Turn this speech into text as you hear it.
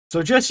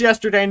So just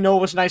yesterday,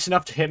 Noah was nice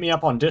enough to hit me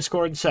up on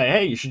Discord and say,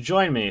 hey, you should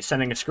join me,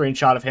 sending a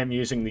screenshot of him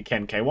using the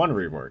ReKenK1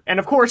 rework. And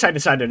of course, I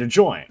decided to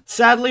join.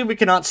 Sadly, we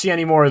cannot see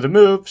any more of the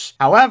moves.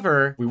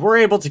 However, we were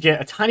able to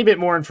get a tiny bit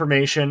more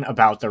information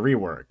about the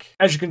rework.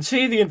 As you can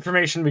see, the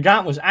information we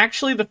got was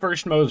actually the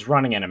first mode's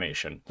running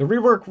animation. The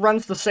rework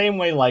runs the same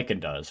way Lycan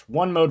does,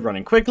 one mode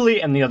running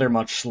quickly and the other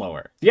much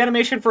slower. The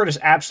animation for it is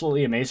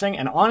absolutely amazing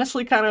and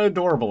honestly kind of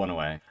adorable in a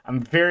way. I'm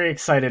very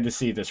excited to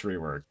see this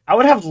rework. I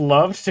would have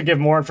loved to give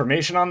more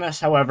information on this,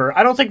 however,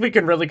 I don't think we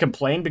can really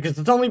complain because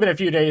it's only been a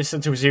few days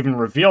since it was even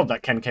revealed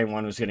that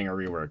ReKenK1 was getting a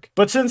rework.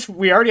 But since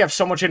we already have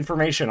so much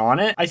information on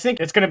it, I think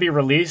it's going to be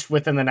released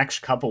within the next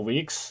couple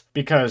weeks,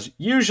 because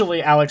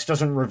usually Alex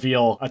doesn't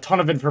reveal a ton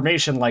of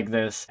information like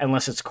this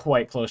unless it's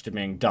quite close to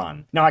being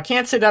done. Now, I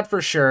can't say that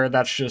for sure,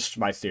 that's just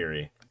my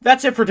theory.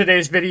 That's it for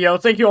today's video.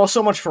 Thank you all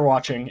so much for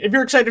watching. If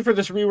you're excited for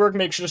this rework,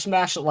 make sure to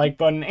smash that like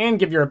button and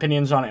give your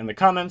opinions on it in the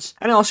comments.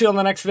 And I'll see you on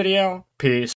the next video. Peace.